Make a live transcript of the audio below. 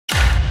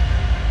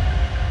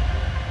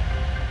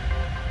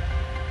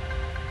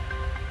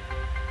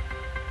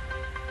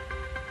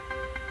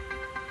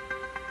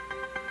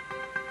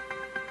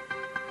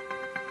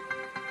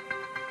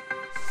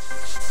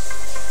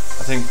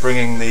think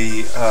bringing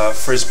the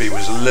frisbee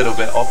was a little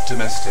bit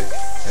optimistic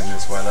in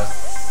this weather.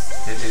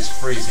 It is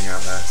freezing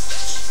out there.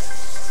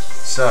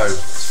 So,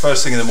 it's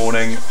first thing in the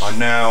morning. I'm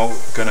now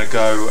going to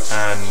go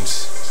and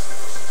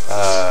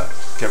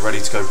get ready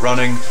to go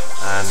running,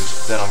 and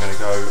then I'm going to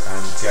go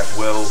and get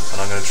Will, and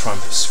I'm going to try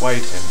and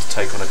persuade him to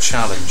take on a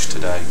challenge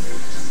today.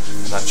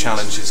 And that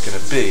challenge is going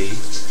to be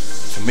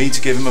for me to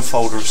give him a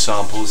folder of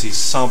samples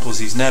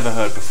he's never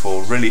heard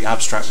before, really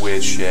abstract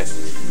weird shit,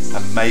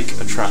 and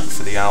make a track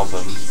for the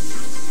album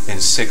in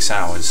 6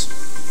 hours.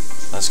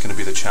 That's going to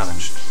be the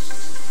challenge.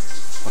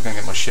 I'll go and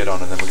get my shit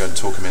on, and then we're going to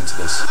talk him into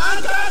this.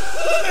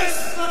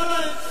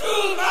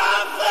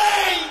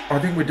 I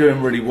think we're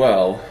doing really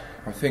well.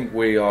 I think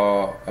we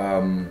are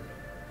on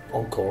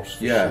course.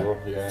 Yeah, sure,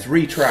 yeah.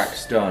 3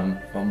 tracks done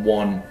and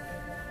 1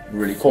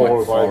 really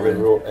 4 quite by the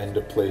road end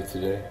of play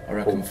today. I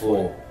reckon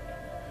hopefully. 4.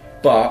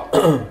 But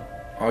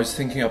I was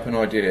thinking up an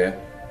idea,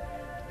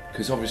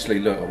 because obviously,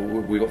 look,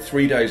 we've got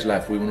 3 days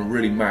left. We want to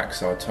really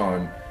max our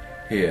time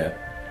here.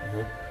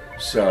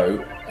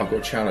 So I've got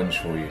a challenge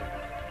for you.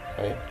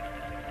 Right.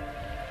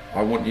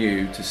 I want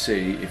you to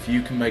see if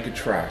you can make a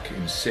track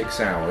in 6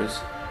 hours,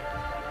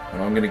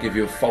 and I'm going to give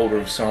you a folder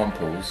of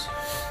samples,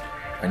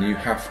 and you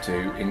have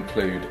to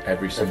include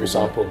every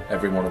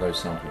one of those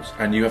samples,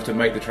 and you have to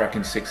make the track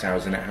in 6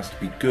 hours, and it has to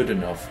be good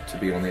enough to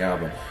be on the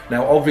album.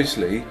 Now,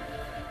 obviously,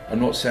 I'm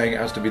not saying it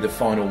has to be the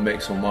final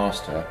mix or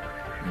master.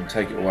 You can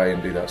take it away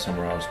and do that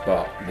somewhere else,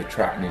 but the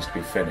track needs to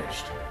be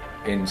finished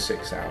in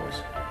 6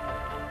 hours.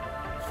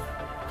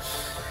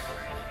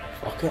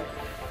 Fuck it.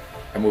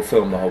 And we'll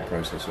film the whole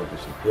process,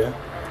 obviously. Yeah.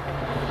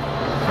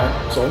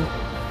 Okay, so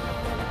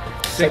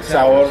 6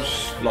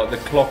 hours. Like the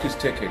clock is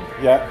ticking.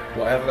 Yeah.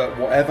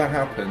 Whatever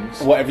happens.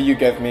 Whatever you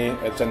give me,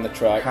 it's in the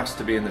track. Has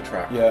to be in the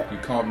track. Yeah. You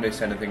can't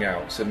miss anything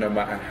out. So no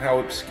matter how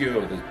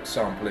obscure the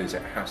sample is,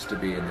 it has to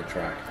be in the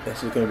track.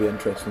 This is going to be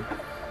interesting.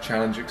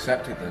 Challenge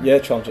accepted then. Yeah,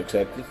 challenge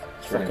accepted.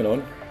 It's fucking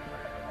on.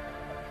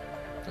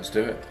 Let's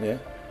do it. Yeah.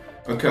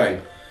 Okay.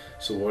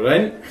 So we're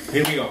in.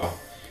 Here we are.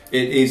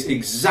 It is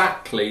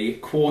exactly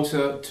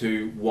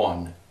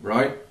 1:45,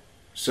 right?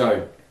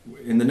 So,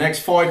 in the next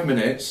 5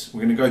 minutes,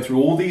 we're going to go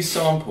through all these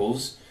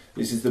samples.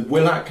 This is the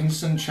Will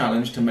Atkinson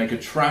challenge to make a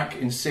track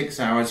in 6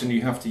 hours, and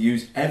you have to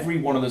use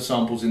every one of the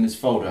samples in this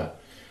folder.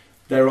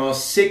 There are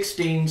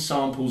 16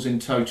 samples in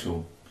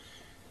total,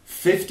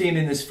 15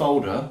 in this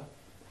folder,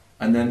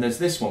 and then there's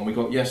this one we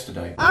got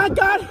yesterday. I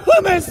got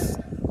hummus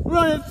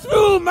running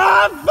through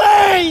my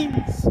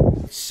veins!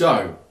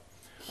 So,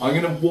 I'm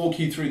going to walk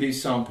you through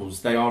these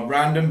samples. They are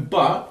random,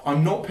 but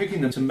I'm not picking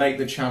them to make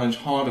the challenge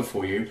harder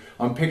for you.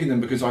 I'm picking them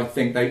because I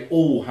think they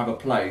all have a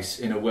place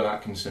in a Will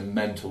Atkinson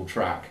mental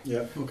track.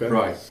 Yeah, okay.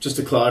 Right. Just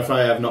to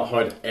clarify, I have not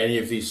heard any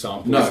of these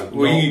samples. No,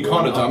 well you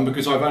kind of done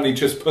because I've only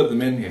just put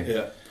them in here.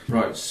 Yeah.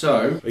 Right,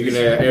 so... Are you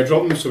going to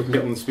airdrop them so we can get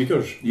them on the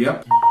speakers?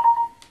 Yep.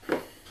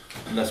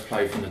 Let's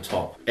play from the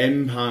top.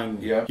 M-Hang,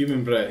 Yeah.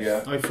 Human Breath, Yeah.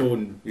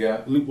 iPhone,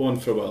 Yeah. Loop 1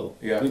 for a while,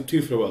 Yeah. Loop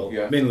 2 for a while,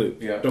 Yeah. Main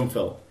Loop, Yeah. Drum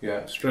Fill,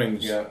 Yeah.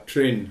 Strings, Yeah.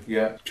 Train,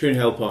 Yeah. Train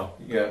Helper,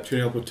 Yeah.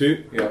 Train Helper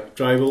 2, Yeah.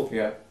 Tribal,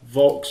 Yeah.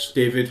 Vox,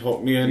 David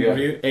Hockney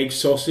interview, Egg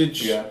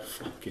Sausage, Yeah.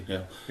 fucking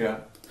hell, Yeah.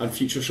 and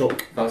Future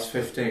Shock. That's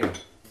 15.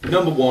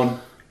 Number 1,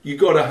 you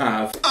gotta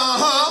have...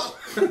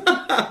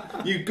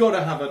 you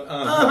gotta have an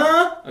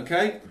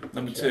okay?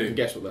 Number 2. I can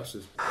guess what this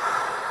is.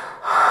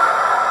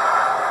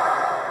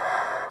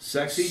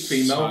 Sexy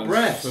female Sounds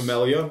breath.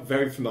 familiar,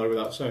 very familiar with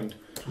that sound.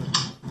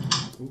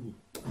 Ooh.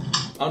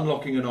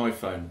 Unlocking an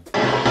iPhone.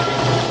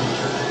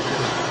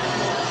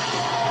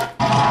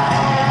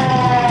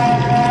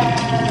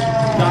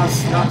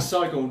 That's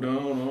cycle.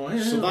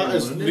 So that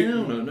is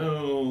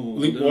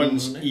Luke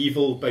 1's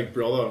evil big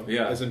brother.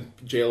 Yeah. Is in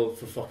jail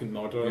for fucking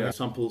murder. Yeah.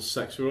 Sample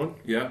 6 we're on.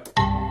 Yeah.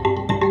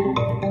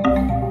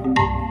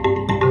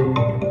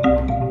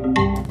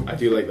 I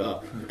do like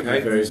that.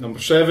 Okay. Very number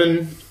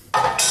 7.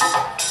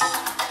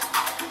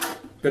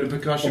 Bit of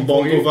percussion Some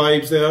for bongo you.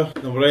 vibes there.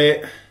 Number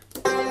 8.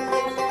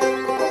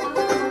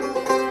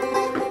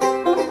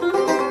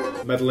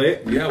 Middle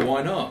 8. Yeah,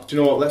 why not? Do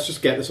you know what? Let's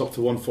just get this up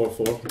to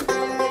 144.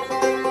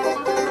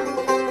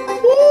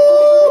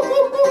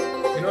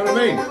 You know what I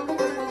mean?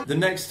 The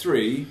next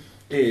 3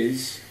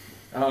 is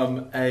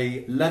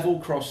a level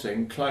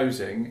crossing,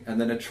 closing,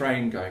 and then a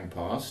train going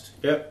past.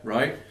 Yep.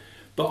 Right?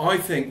 But I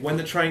think when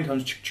the train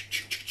comes,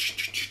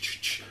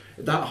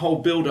 that whole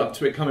build-up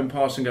to it coming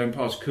past and going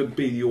past could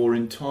be your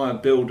entire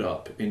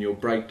build-up in your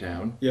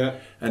breakdown. Yeah.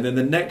 And then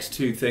the next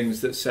 2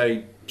 things that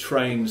say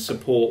train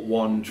support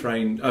 1,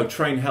 train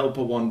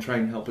helper 1,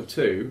 train helper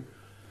 2,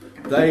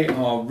 they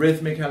are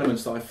rhythmic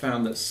elements that I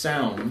found that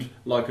sound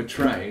like a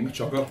train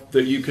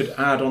that you could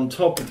add on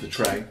top of the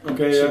train.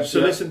 Okay, so, yeah. So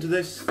listen to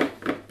this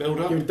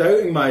build-up. You're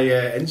doubting my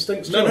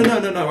instincts, John.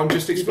 No. I'm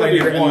just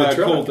explaining written why the I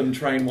track. called them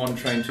train 1,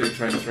 train 2,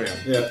 train 3.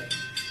 Yeah.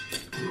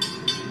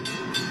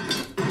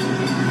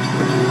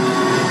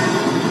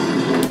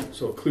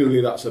 So clearly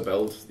that's a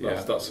build.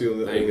 That's the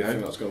only thing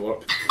that's going to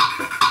work.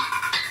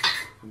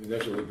 I mean,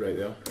 there's a loop right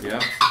there.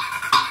 Yeah.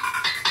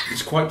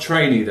 It's quite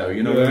trainy though,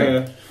 you know what I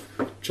mean?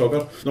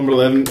 Chugger. Number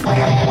 11.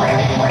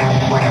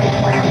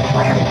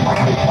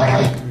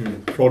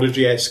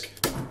 Prodigy-esque.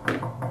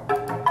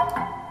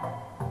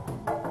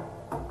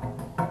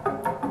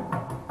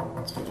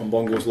 On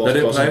Bongo's Lost Let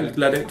it Cousin. play.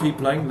 Let it keep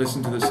playing.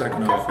 Listen to the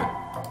second half.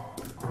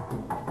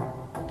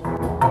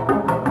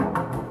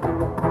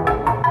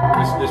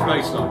 This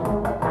bass line.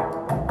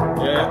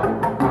 Yeah.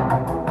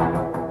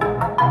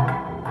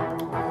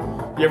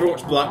 You ever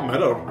watch Black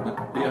Mirror?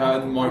 Yeah,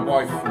 and my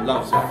wife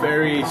loves it.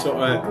 Very sort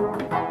of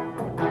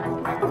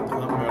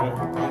Black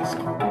Mirror-esque.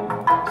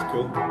 It's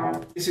cool.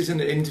 This is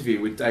an interview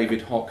with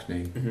David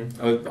Hockney,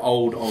 an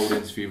old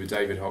interview with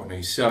David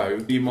Hockney. So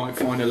you might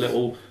find a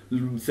little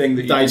thing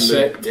that you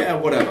Dissect. can, yeah,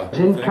 whatever.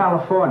 In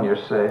California,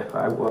 say,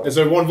 I was. Is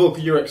there one vocal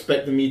you're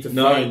expecting me to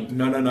find?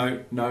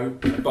 No.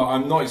 But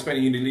I'm not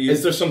expecting you to use.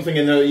 Is there something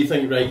in there that you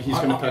think, right, he's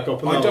going to pick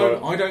up on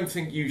that? I don't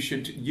think you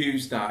should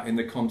use that in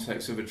the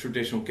context of a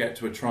traditional get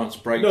to a trance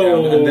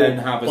breakdown and then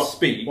have a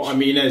speech. What I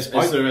mean is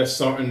there a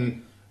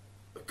certain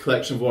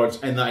collection of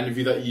words in that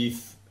interview that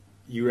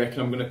you reckon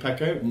I'm going to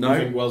pick out? No. You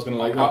think Will's going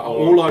to like that?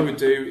 All I would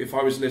do if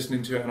I was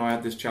listening to it and I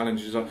had this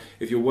challenge is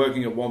if you're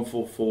working at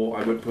 144,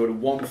 I would put a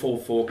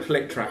 144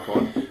 click track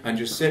on and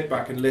just sit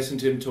back and listen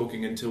to him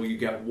talking until you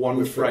get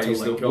one phrase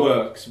that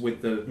works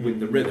with the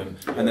rhythm,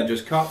 and then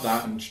just cut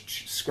that and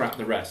scrap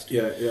the rest.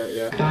 Yeah.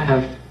 Could I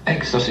have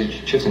egg,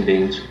 sausage, chips and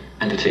beans,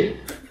 and a tea?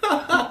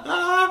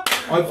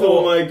 I thought,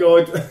 oh my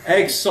god.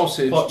 egg,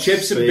 sausage,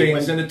 chips and sweet.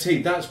 beans and a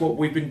tea. That's what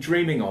we've been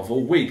dreaming of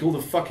all week. All the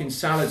fucking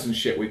salads and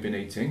shit we've been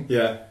eating.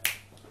 Yeah.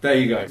 There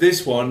you go.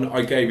 This one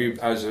I gave you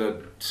as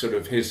a sort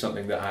of, here's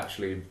something that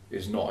actually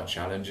is not a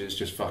challenge, it's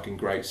just fucking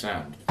great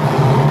sound.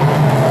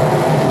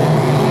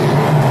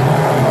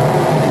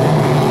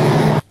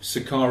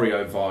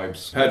 Sicario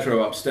vibes.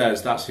 Pedro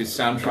upstairs, that's his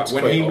soundtrack. That's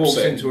when quite he walks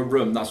upsetting. into a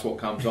room, that's what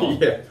comes on.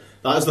 Yeah.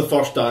 That is the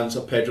first dance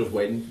at Pedro's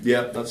wedding.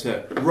 Yeah, that's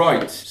it.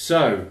 Right,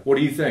 so, what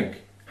do you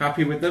think?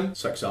 Happy with them?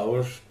 6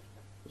 hours.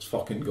 Let's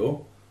fucking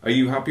go. Are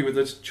you happy with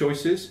the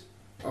choices?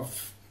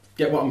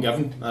 Get what I'm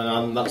given,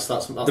 and that's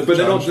But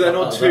they're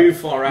not too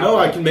far out. No,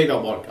 I can make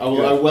that work. I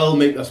will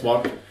make this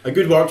work. A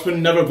good worksman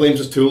never blames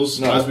his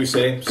tools, as we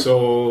say.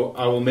 So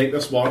I will make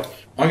this work.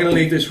 I'm going to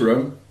leave this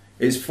room.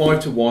 It's 5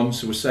 to 1,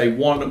 so we'll say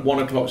 1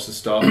 o'clock's the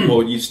start.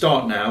 Well, you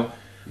start now,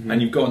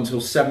 and you've got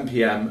until 7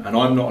 PM, and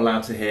I'm not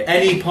allowed to hear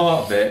any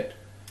part of it.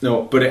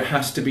 No, but it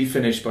has to be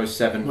finished by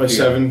 7 by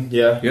 7,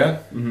 yeah. Yeah,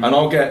 and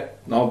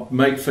I'll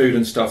make food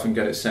and stuff and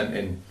get it sent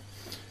in.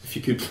 If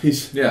you could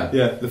please. Yeah.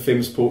 Yeah, the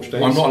famous poached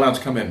eggs. I'm not allowed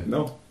to come in.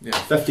 No. Yeah.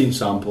 15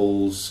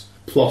 samples,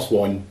 plus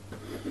 1.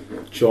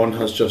 John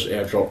has just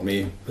airdropped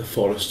me the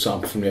forest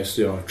sample from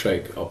yesterday on our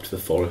trek up to the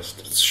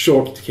forest. It's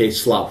short decay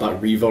slapback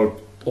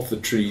reverb off the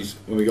trees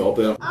when we got up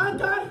there. I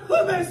got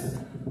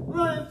hummus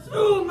running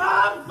through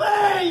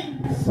my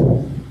veins!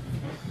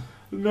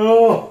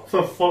 No,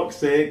 for fuck's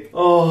sake.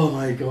 Oh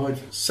my god.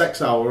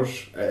 6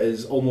 hours, it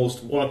is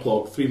almost 1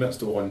 o'clock, 3 minutes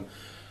to 1,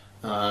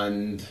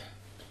 and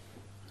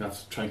I have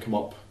to try and come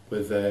up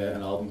with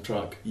an album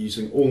track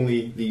using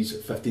only these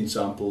 15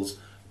 samples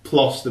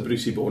plus the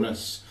Brucey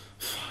bonus.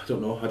 I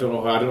don't know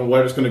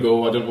where it's going to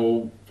go.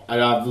 I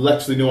have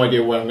literally no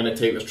idea where I'm going to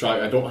take this track.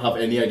 I don't have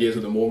any ideas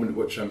at the moment,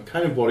 which I'm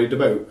kind of worried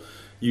about.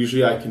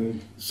 Usually I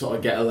can sort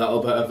of get a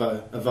little bit of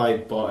a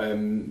vibe, but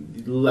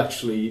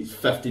literally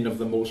 15 of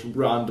the most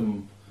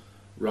random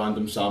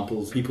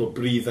samples. People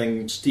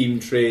breathing,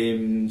 steam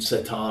trains,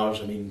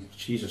 sitars. I mean,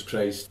 Jesus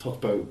Christ. Talk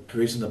about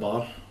raising the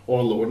bar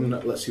or lowering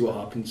it. Let's see what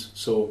happens.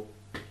 So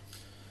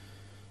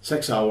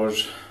 6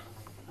 hours.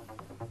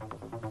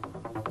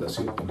 Let's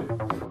see what we can do.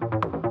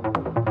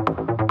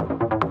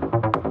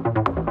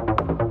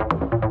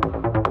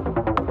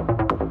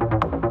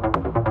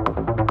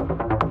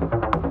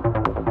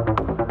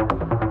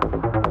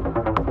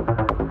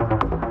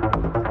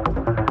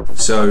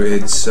 So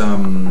it's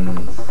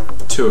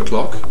 2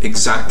 o'clock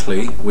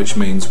exactly, which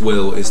means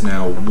Will is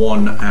now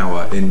 1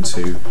 hour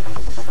into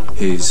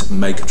his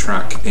make a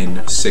track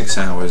in 6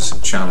 hours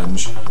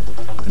challenge,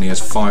 and he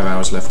has 5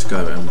 hours left to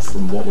go. And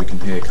from what we can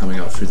hear coming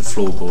up through the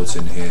floorboards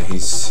in here,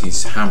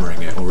 he's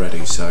hammering it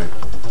already. So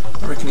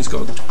I reckon he's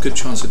got a good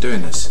chance of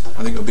doing this.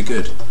 I think it'll be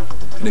good.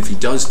 And if he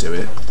does do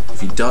it, if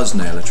he does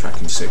nail a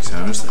track in 6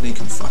 hours, then he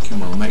can fucking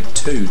well make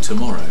 2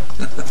 tomorrow.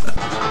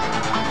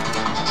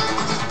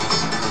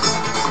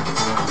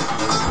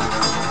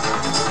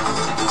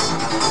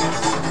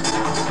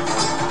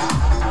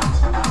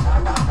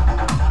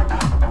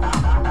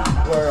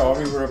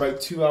 We're about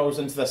 2 hours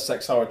into this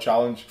 6 hour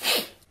challenge,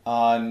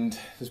 and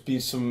there's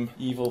been some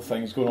evil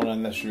things going on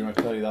in this room, I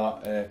tell you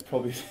that.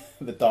 Probably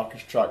the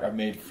darkest track I've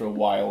made for a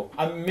while.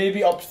 I'm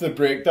maybe up to the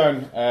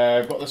breakdown.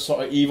 I've got this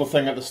sort of evil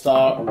thing at the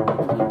start.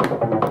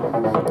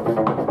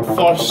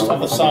 First of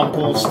the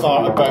samples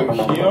start about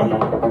here.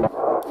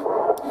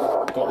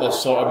 Got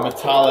this sort of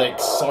metallic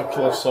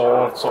circular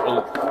sort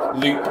of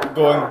loop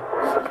going.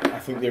 I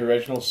think the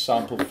original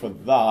sample for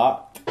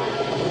that.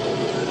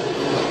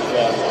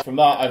 Yeah, from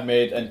that I've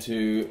made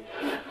into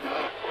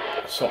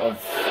sort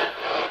of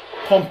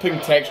pumping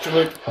texture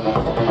loop.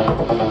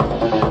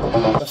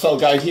 This little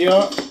guy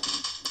here,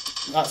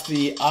 That's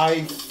the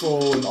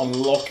iPhone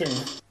unlocking.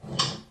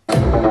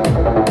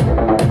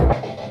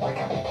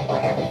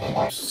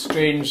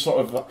 Strange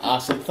sort of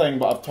acid thing,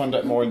 but I've turned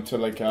it more into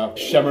like a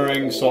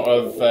shimmering sort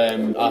of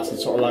acid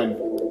sort of line.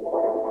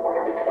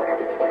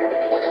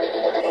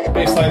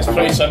 Bassline's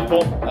pretty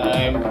simple,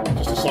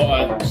 just a sort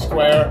of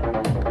square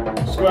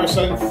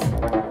synth.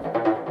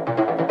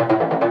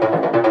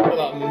 With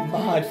that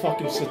mad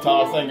fucking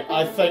sitar thing.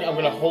 I think I'm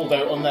going to hold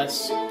out on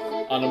this,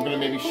 and I'm going to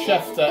maybe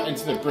shift it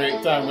into the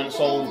breakdown when it's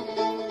all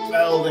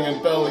building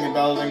and building and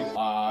building.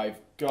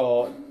 I've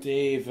got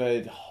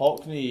David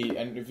Hockney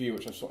interview,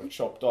 which I've sort of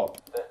chopped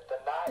up. The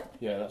night.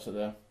 Yeah, that's it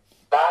there.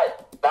 Night.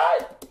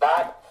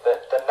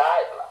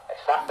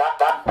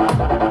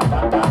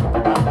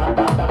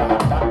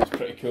 It's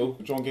pretty cool.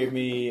 John gave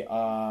me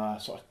a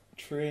sort of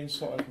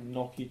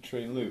knocky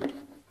train loop.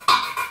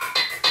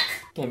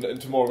 Turned it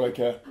into more like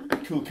a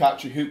cool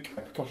catchy hook,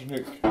 a percussion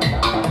hook.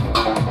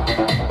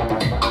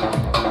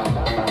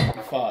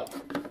 In fact,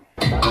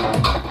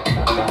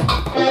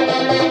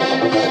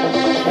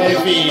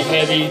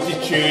 heavy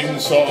detune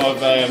sort of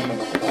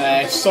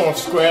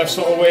square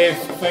sort of wave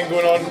thing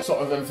going on.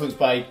 Sort of influenced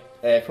by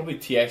probably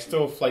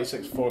Tiesto, Flight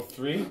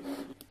 643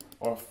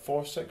 or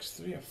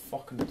 463. I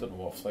fucking don't know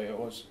what flight it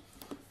was.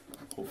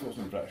 Hopefully it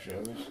wasn't British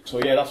Airways. So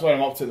yeah, that's what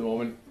I'm up to at the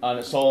moment, and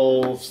it's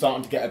all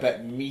starting to get a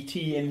bit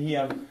meaty in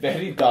here.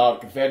 Very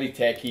dark, very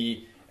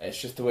techy.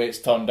 It's just the way it's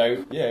turned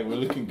out. Yeah, we're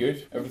looking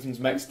good. Everything's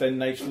mixed in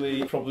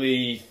nicely.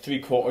 Probably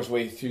 3/4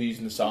 way through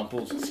using the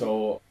samples.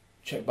 So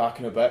check back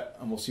in a bit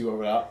and we'll see where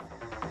we're at.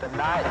 The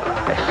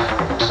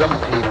nightlife. Some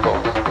people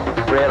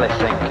really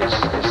think it's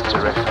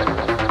terrific.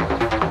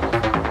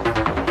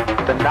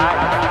 The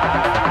night.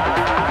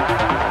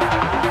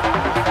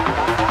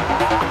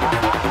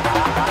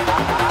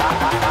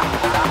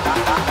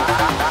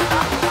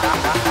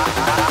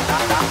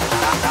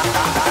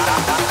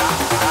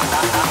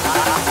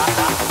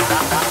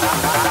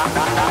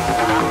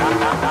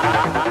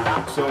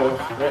 So,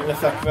 right in the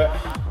thick of it,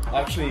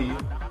 actually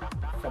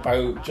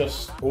about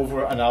just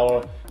over an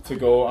hour to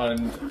go,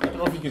 and I don't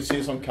know if you can see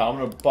this on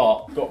camera,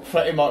 but got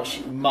pretty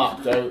much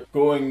mapped out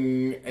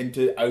going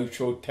into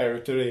outro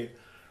territory,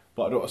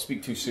 but I don't want to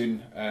speak too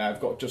soon. I've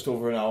got just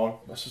over an hour.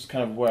 This is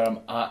kind of where I'm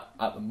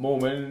at the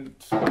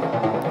moment. Kicking.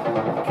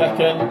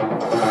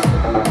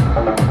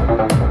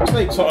 It's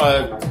like sort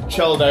of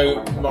chilled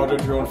out,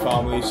 murdered your own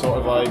family sort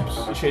of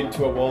vibes, chained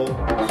to a wall.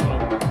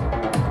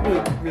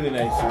 Really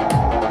nice.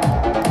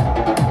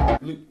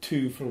 Loop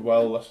 2 for a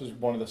while. This is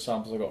one of the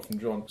samples I got from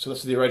John. So this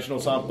is the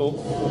original sample.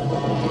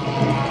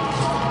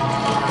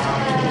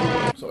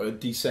 Sort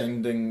of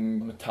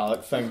descending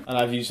metallic thing. And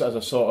I've used it as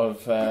a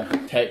sort of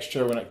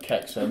texture when it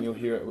kicks in. You'll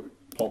hear it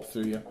pop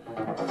through here.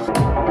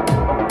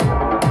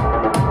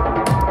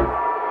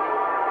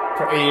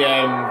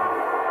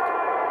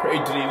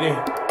 Pretty dreamy.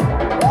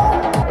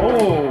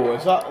 Oh,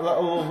 is that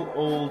little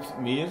old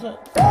me, is it?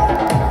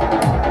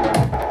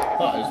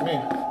 That is me.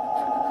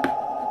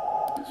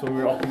 So we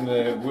were up in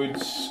the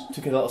woods,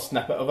 took a little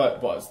snippet of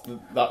it, but it's the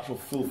actual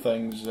full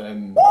thing's. So I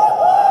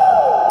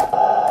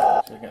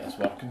get this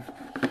working.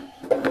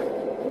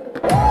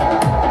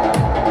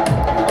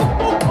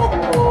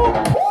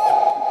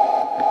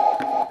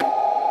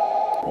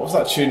 What was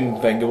that tune,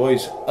 Venga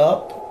Boys?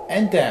 Up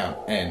and down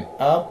and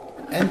up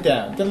and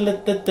down.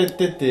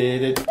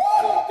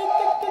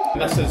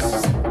 This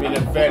has been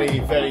a very,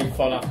 very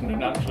fun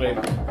afternoon actually,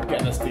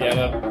 getting this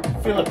together.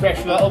 Feel the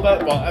pressure a little bit,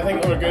 but I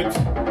think we're good.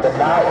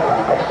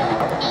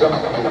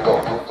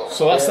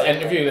 So that's the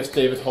interview, this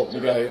David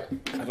Hockney guy.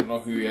 I don't know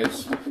who he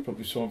is,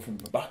 probably someone from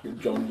back in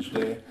John's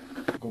day.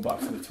 Going back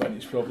to the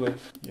 20s probably.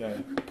 Yeah,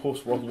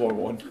 post World War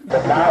I. The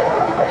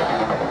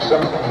nightlife.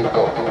 Some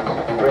people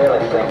really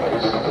think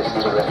it's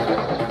terrific.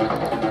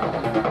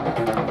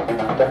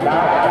 The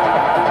nightlife.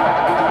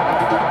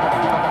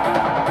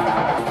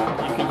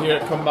 Hear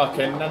it come back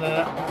in.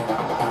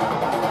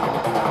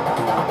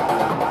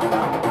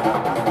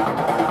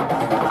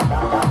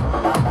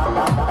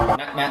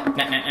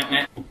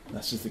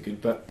 This is the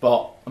good bit,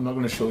 but I'm not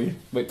going to show you.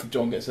 Wait till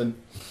John gets in.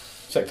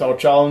 6-hour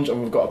challenge,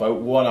 and we've got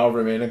about 1 hour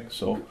remaining,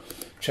 so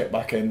check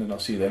back in and I'll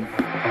see you then.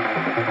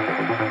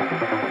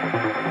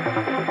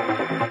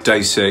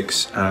 Day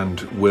 6, and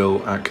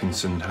Will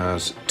Atkinson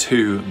has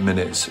 2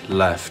 minutes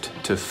left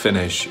to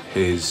finish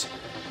his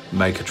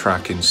Make a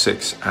Track in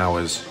 6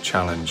 Hours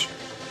challenge.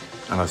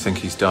 And I think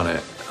he's done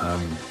it.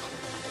 I'm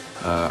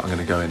going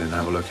to go in and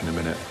have a look in a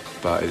minute,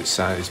 but it's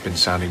been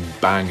sounding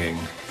banging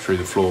through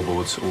the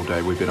floorboards all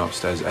day. We've been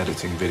upstairs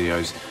editing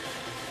videos,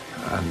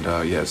 and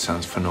yeah, it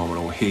sounds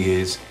phenomenal. He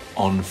is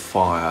on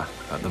fire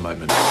at the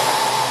moment.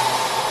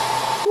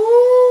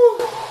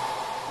 Woo!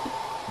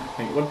 I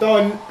think we're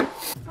done.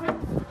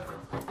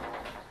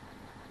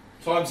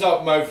 Time's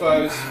up,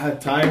 mofos.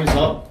 Time's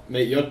up,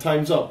 mate. Your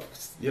time's up.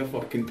 You're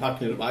fucking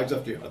packing your bags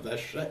after you had this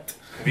shit.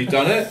 Have you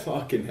done it?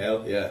 Fucking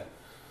hell, yeah.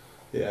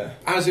 Yeah.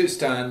 As it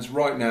stands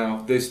right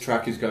now, this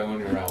track is going on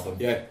your album.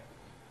 Yeah.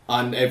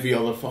 And every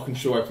other fucking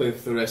show I play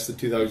for the rest of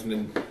the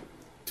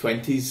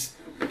 2020s.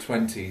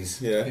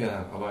 20s. Yeah.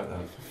 Yeah, I like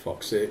that. For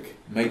fuck's sake.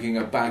 Making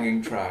a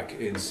banging track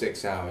in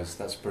 6 hours,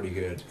 that's pretty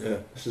good. Yeah,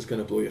 this is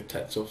going to blow your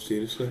tits off,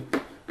 seriously.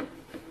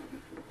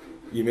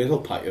 You may as well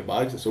pack your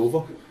bags, it's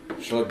over.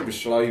 Shall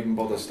I even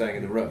bother staying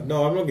in the room?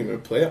 No, I'm not going to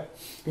play it.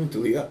 I'm going to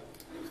delete it.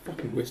 It's a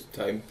fucking waste of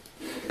time.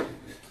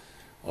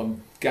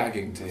 I'm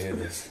gagging to hear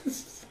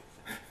this.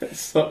 It's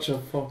such a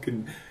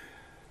fucking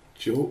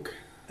joke.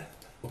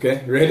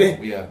 Okay, ready?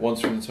 Yeah, once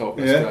from the top,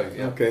 let's go.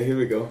 Yeah. Okay, here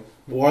we go.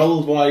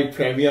 Worldwide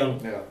premiere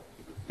Yeah.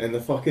 in the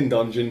fucking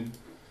dungeon.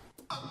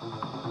 So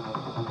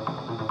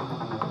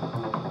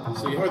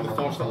you heard the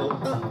first little...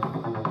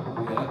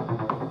 Yeah.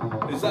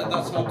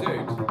 That's our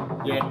dude?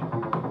 Yeah.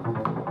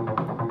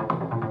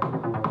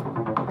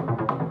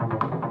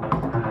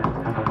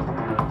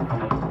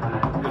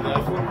 With the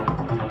iPhone?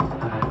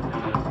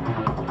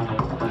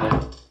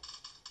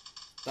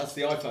 That's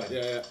the iPad,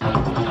 yeah.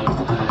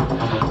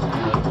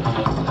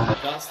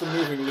 That's the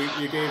moving loop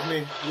you gave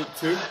me, loop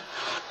 2.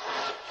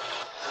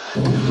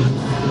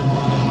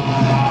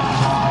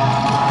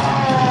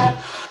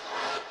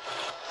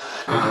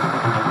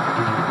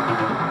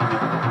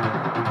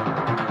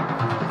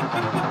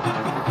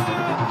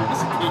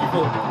 That's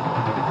evil.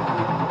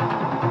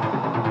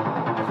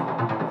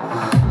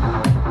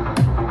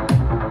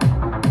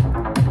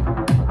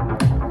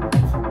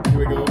 Here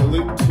we go,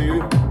 loop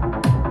 2.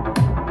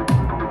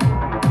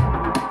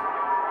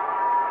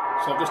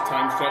 So I've just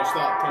time stretched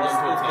that, turned into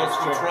a That's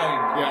the texture. train.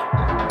 Yeah.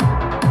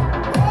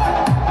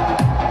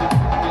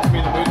 That's me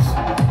in the woods.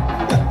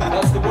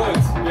 That's the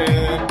words.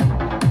 Yeah.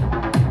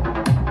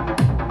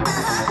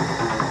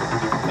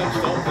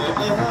 Touched up there.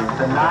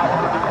 The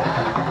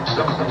nightlife,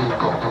 some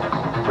people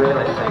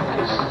really think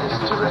is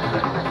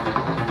terrific.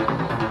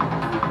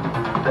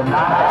 The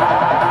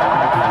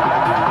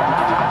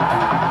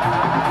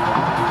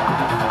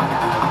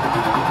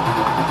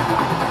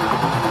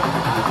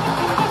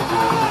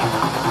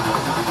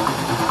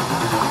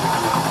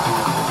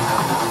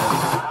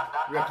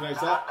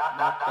Recognise that?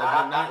 The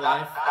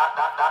nightlife.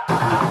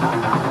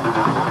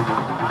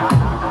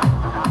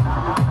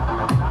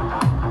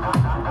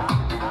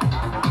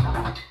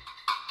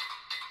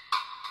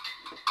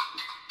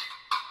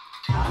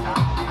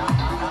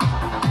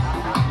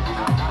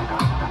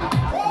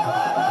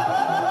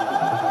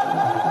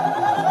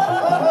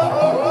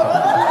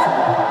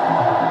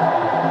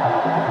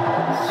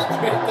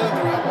 Straight down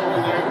the rabbit hole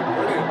now.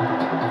 Brilliant.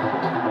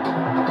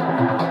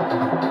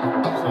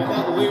 So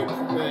that loop,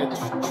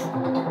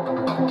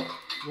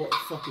 what the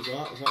fuck is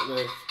that? Is that the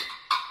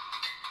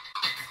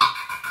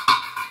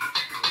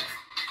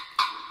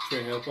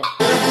train helper?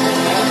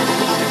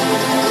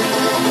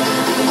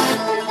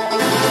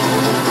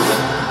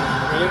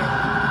 Ready?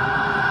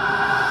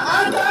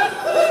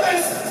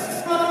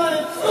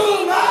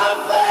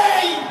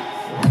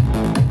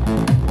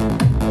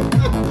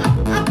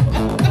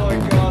 Oh my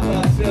god,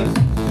 that's just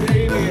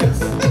genius.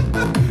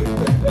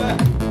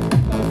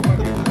 That's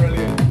fucking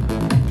brilliant.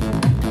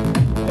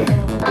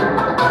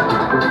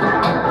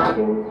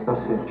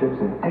 Sausage, chips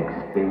and eggs,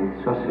 beans,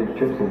 sausage,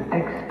 chips and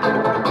eggs.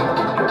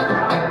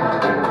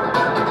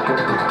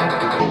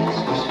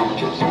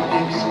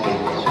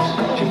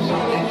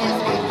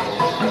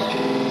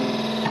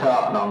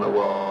 Tartan on the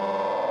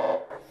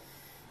wall.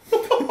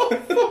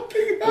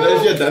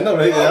 There's your dinner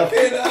right there.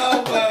 Fucking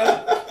hell,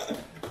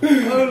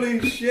 man.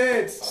 Holy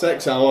shit.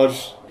 6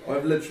 hours.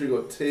 I've literally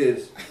got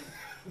tears.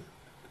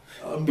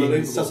 Unbelievable.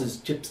 Beans,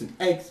 sausage, chips and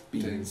eggs.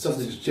 Beans,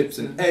 sausage, chips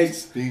and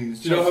eggs.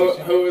 Beans, Do you know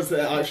how it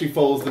actually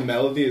follows the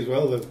melody as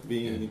well? The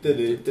bean.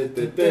 Sausage,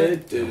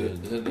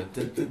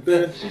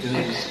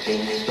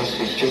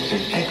 chips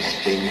and eggs,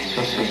 beans,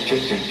 sausage,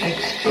 chips and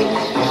eggs,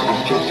 beans,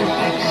 sausage, chips and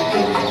eggs,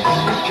 beans,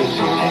 sausage, chips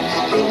and eggs,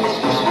 beans,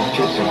 sausage,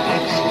 chips and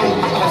eggs,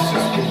 beans, That's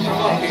just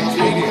fucking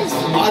genius.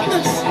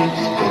 Madness.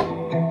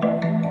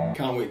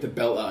 Can't wait to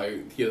belt that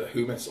out. Hear the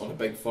hummus on a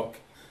big fuck.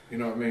 You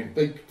know what I mean?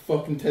 Big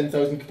fucking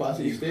 10,000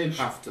 capacity You stage.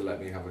 have to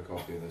let me have a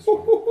copy of this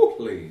one,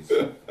 please.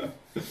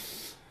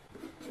 It's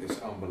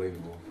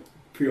unbelievable.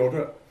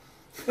 Pre-order it.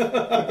 You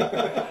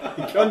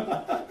can't.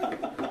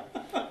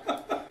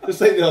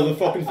 Just like the other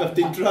fucking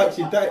 15 tracks,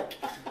 you dick.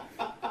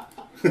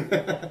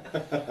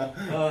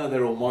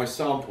 They're all my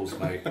samples,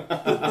 mate.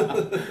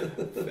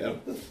 Fair.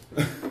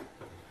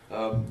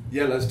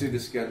 Yeah, let's do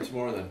this again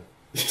tomorrow then.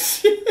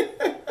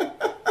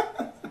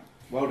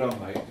 Well done,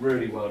 mate.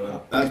 Really well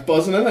done. That's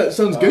buzzing, isn't it?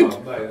 Sounds good. Oh,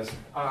 mate, that's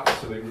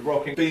absolutely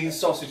rocking. Beans,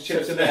 sausage,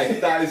 chips and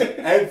eggs. That is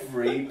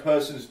every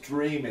person's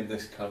dream in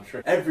this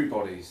country.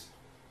 Everybody's.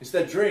 It's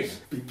their dream.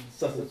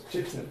 Sausage,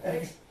 chips and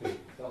eggs.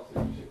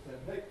 Sausage, chips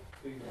and eggs.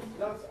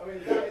 That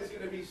is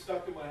going to be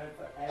stuck in my head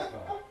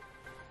forever.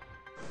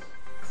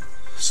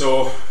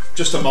 So,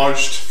 just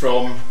emerged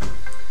from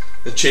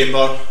the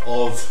chamber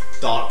of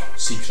dark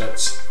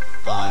secrets,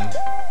 and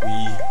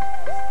we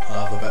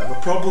have a bit of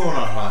a problem on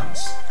our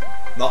hands.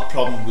 That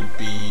problem would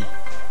be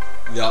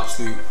the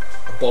absolute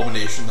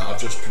abomination that I've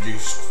just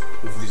produced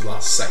over these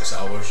last 6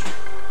 hours.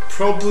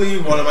 Probably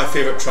one of my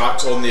favourite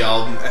tracks on the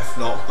album, if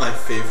not my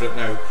favourite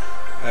now.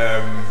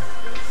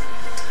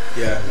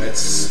 Yeah,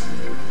 it's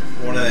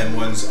one of them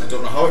ones. I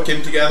don't know how it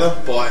came together,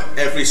 but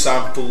every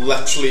sample,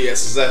 literally,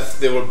 it's as if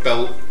they were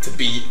built to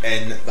be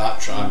in that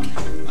track.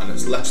 And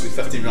it's literally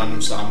 15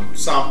 random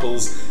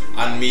samples,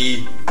 and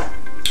me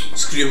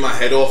screaming my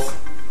head off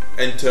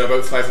into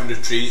about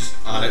 500 trees,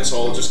 and it's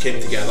all just came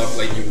together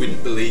like you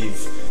wouldn't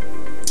believe.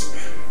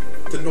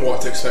 Didn't know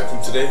what to expect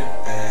from today.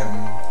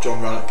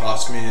 John ran it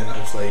past me, and I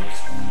was like,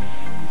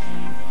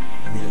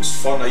 I mean, it was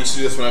fun. I used to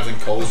do this when I was in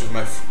college with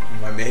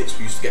my mates.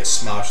 We used to get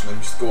smashed, and then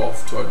we used to go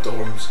off to our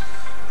dorms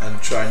and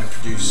try and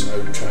produce. I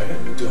would try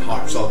and do a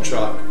hard style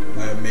track.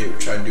 My mate would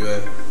try and do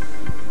a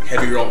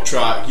heavy rock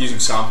track using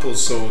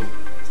samples. So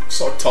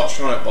sort of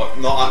touched on it, but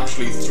not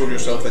actually throwing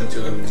yourself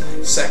into a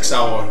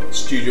 6-hour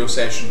studio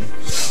session.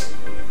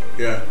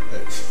 Yeah,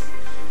 I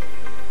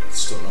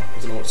just don't know. I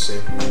don't know what to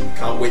say.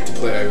 Can't wait to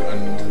play it out,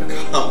 and I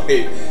can't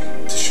wait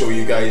to show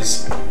you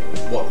guys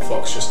what the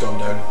fuck's just gone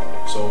down.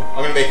 So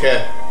I'm gonna make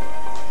a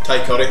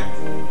Thai curry,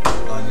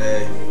 and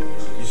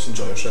you just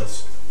enjoy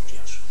yourselves.